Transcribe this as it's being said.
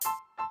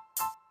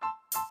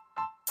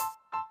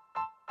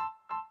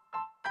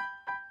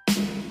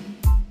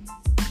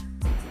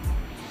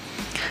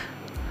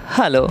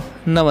Hello,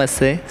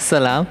 Namaste,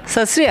 Salam,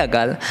 Sat Sri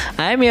Akal.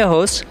 I am your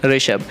host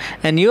Rishabh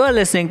and you are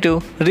listening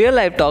to Real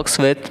Life Talks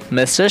with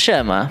Mr.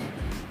 Sharma.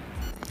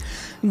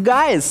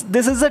 Guys,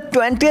 this is the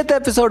 20th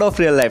episode of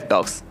Real Life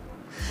Talks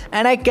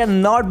and I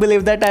cannot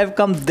believe that I have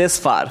come this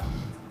far.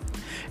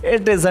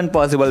 It isn't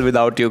possible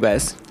without you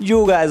guys.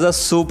 You guys are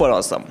super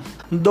awesome.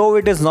 Though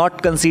it is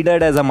not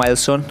considered as a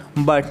milestone,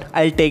 but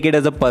I'll take it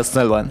as a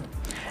personal one.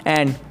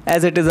 And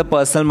as it is a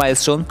personal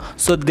milestone,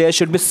 so there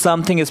should be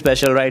something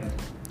special, right?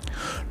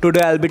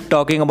 Today I'll be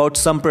talking about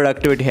some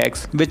productivity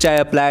hacks which I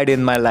applied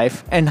in my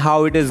life and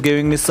how it is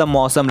giving me some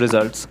awesome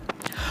results.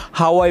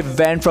 How I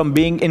went from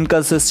being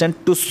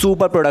inconsistent to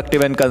super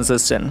productive and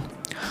consistent.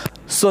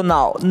 So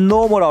now,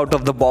 no more out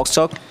of the box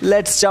talk.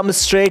 Let's jump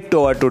straight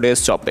to our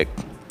today's topic.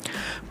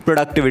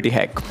 Productivity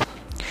hack.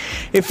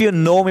 If you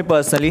know me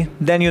personally,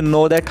 then you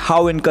know that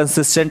how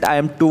inconsistent I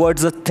am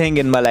towards a thing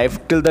in my life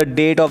till the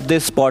date of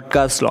this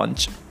podcast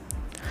launch.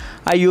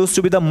 I used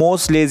to be the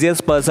most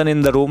laziest person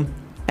in the room,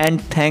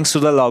 and thanks to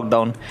the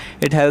lockdown,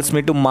 it helps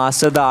me to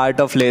master the art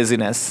of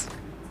laziness.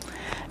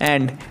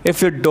 And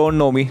if you don't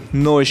know me,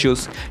 no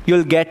issues.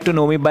 You'll get to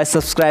know me by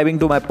subscribing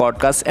to my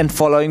podcast and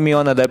following me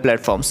on other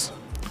platforms.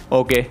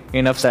 Okay,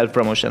 enough self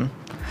promotion.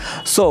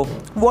 So,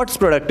 what's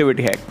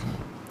productivity hack?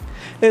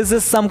 Is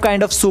this some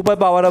kind of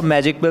superpower or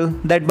magic pill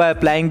that by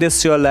applying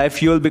this to your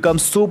life you will become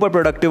super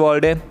productive all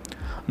day?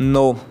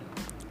 No.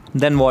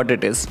 Then what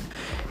it is?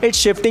 It's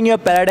shifting your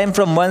paradigm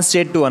from one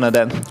state to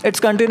another.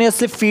 It's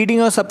continuously feeding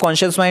your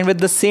subconscious mind with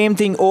the same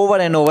thing over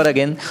and over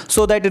again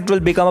so that it will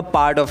become a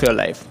part of your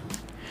life.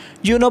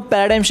 You know,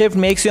 paradigm shift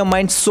makes your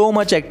mind so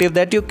much active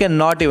that you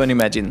cannot even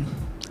imagine.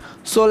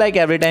 So like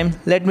every time,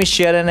 let me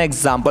share an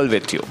example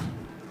with you.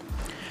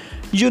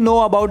 You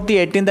know about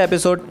the 18th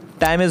episode,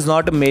 Time is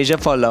Not a Measure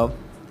for Love.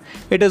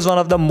 It is one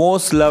of the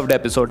most loved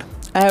episodes.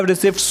 I have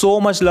received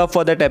so much love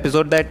for that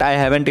episode that I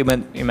haven't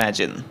even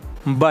imagined.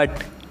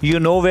 But you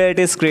know where it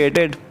is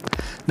created?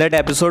 That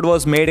episode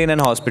was made in an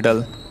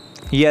hospital.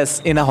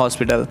 Yes, in a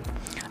hospital.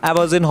 I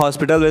was in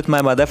hospital with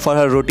my mother for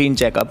her routine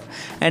checkup.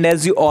 And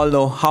as you all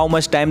know how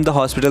much time the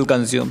hospital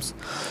consumes.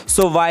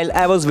 So while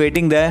I was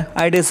waiting there,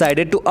 I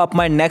decided to up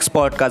my next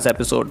podcast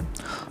episode.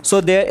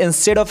 So there,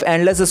 instead of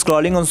endless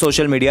scrolling on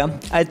social media,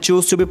 I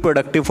choose to be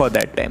productive for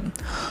that time.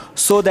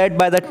 So that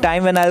by the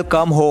time when I'll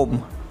come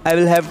home, I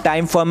will have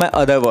time for my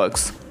other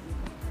works.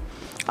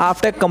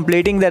 After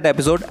completing that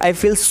episode, I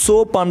feel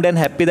so pumped and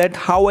happy that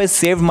how I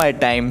saved my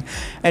time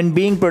and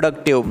being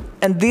productive.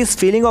 And this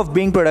feeling of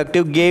being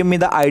productive gave me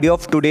the idea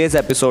of today's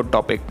episode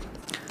topic.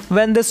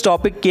 When this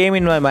topic came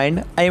in my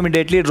mind, I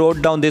immediately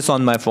wrote down this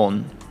on my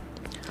phone.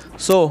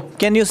 So,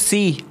 can you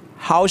see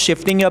how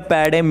shifting your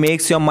paradigm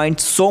makes your mind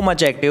so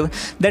much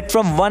active that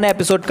from one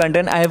episode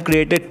content I have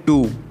created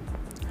two.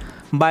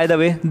 By the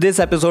way, this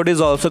episode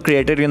is also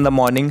created in the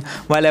morning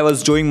while I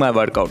was doing my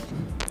workout.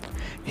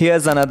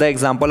 Here's another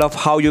example of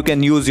how you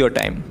can use your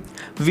time.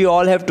 We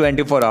all have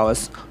 24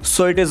 hours,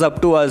 so it is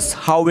up to us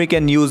how we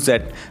can use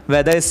that,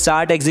 whether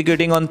start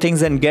executing on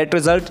things and get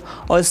results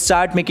or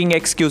start making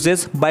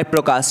excuses by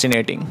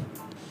procrastinating.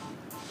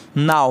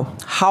 Now,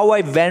 how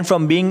I went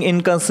from being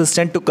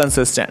inconsistent to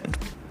consistent.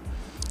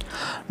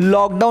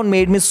 Lockdown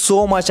made me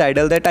so much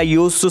idle that I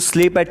used to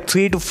sleep at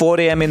 3 to 4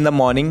 am in the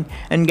morning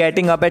and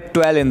getting up at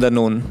 12 in the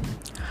noon.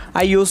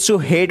 I used to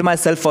hate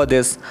myself for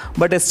this,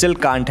 but I still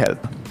can't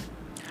help.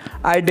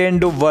 I didn't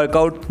do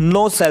workout,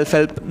 no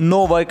self-help,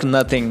 no work,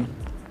 nothing.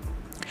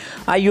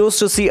 I used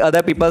to see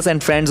other people's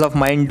and friends of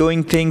mine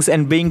doing things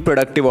and being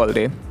productive all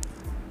day.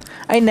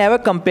 I never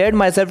compared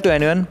myself to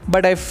anyone,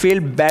 but I feel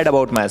bad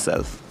about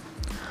myself.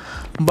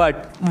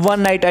 But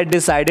one night I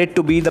decided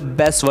to be the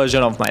best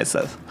version of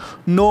myself.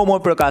 No more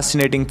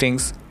procrastinating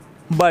things.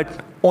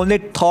 But only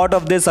thought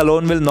of this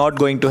alone will not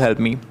going to help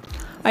me.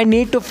 I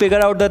need to figure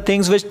out the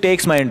things which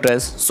takes my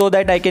interest so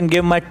that I can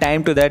give my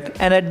time to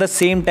that, and at the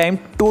same time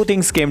two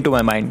things came to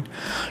my mind.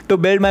 To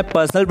build my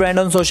personal brand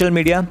on social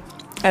media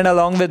and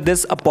along with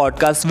this a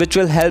podcast which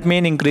will help me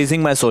in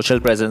increasing my social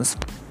presence.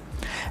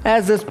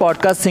 As this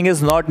podcast thing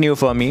is not new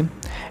for me,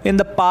 in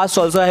the past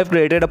also I have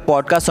created a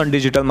podcast on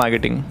digital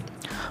marketing.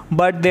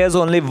 But there's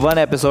only one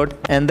episode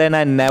and then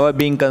I never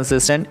being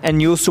consistent and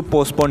used to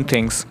postpone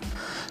things.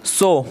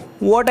 So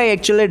what I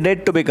actually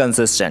did to be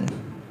consistent?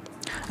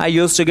 I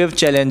used to give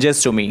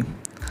challenges to me.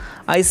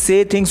 I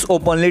say things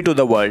openly to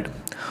the world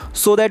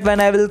so that when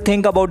I will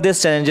think about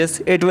these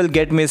challenges, it will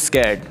get me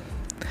scared.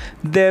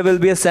 There will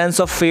be a sense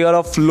of fear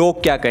of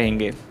log kya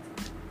kahenge.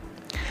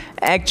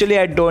 Actually,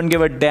 I don't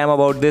give a damn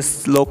about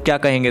this log kya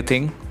kahenge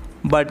thing,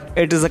 but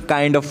it is a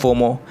kind of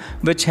FOMO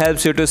which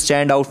helps you to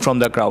stand out from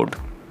the crowd.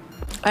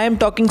 I am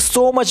talking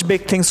so much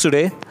big things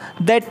today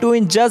that too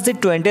in just the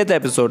 20th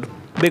episode.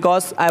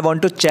 Because I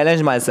want to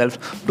challenge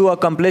myself to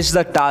accomplish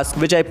the task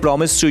which I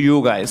promised to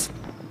you guys.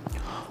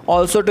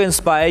 Also to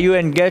inspire you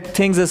and get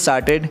things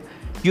started,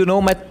 you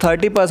know my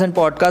 30%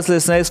 podcast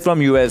listener is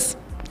from US.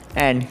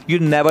 And you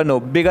never know,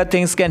 bigger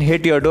things can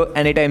hit your door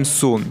anytime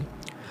soon.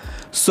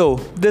 So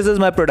this is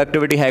my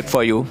productivity hack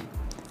for you.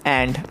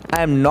 And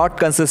I am not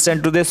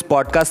consistent to this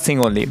podcast thing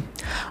only.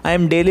 I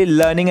am daily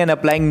learning and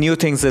applying new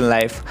things in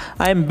life.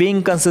 I am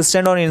being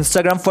consistent on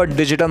Instagram for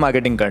digital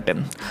marketing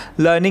content,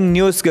 learning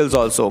new skills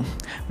also,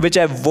 which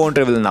I won't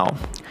reveal now.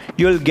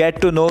 You'll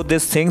get to know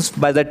these things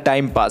by the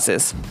time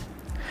passes.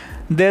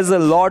 There's a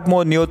lot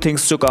more new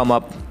things to come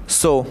up,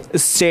 so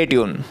stay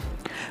tuned.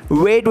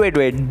 Wait,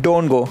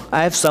 don't go.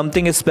 I have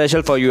something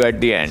special for you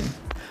at the end.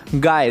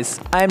 Guys,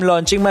 I am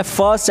launching my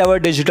first ever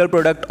digital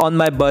product on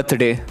my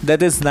birthday,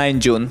 that is 9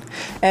 June,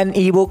 an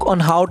ebook on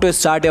how to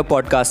start your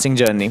podcasting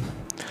journey.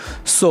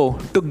 So,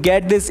 to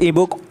get this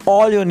ebook,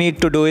 all you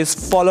need to do is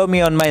follow me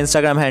on my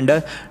Instagram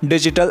handle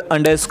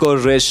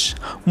digital_rich.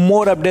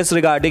 More updates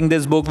regarding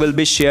this book will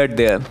be shared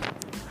there.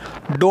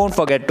 Don't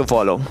forget to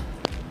follow.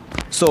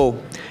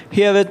 So,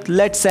 herewith,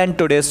 let's end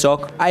today's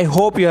talk. I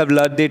hope you have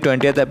loved the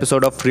 20th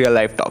episode of Real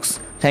Life Talks.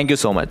 Thank you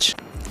so much.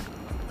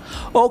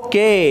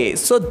 Okay,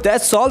 so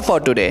that's all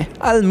for today.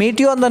 I'll meet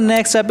you on the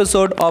next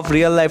episode of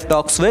Real Life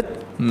Talks with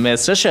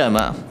Mr.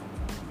 Sharma.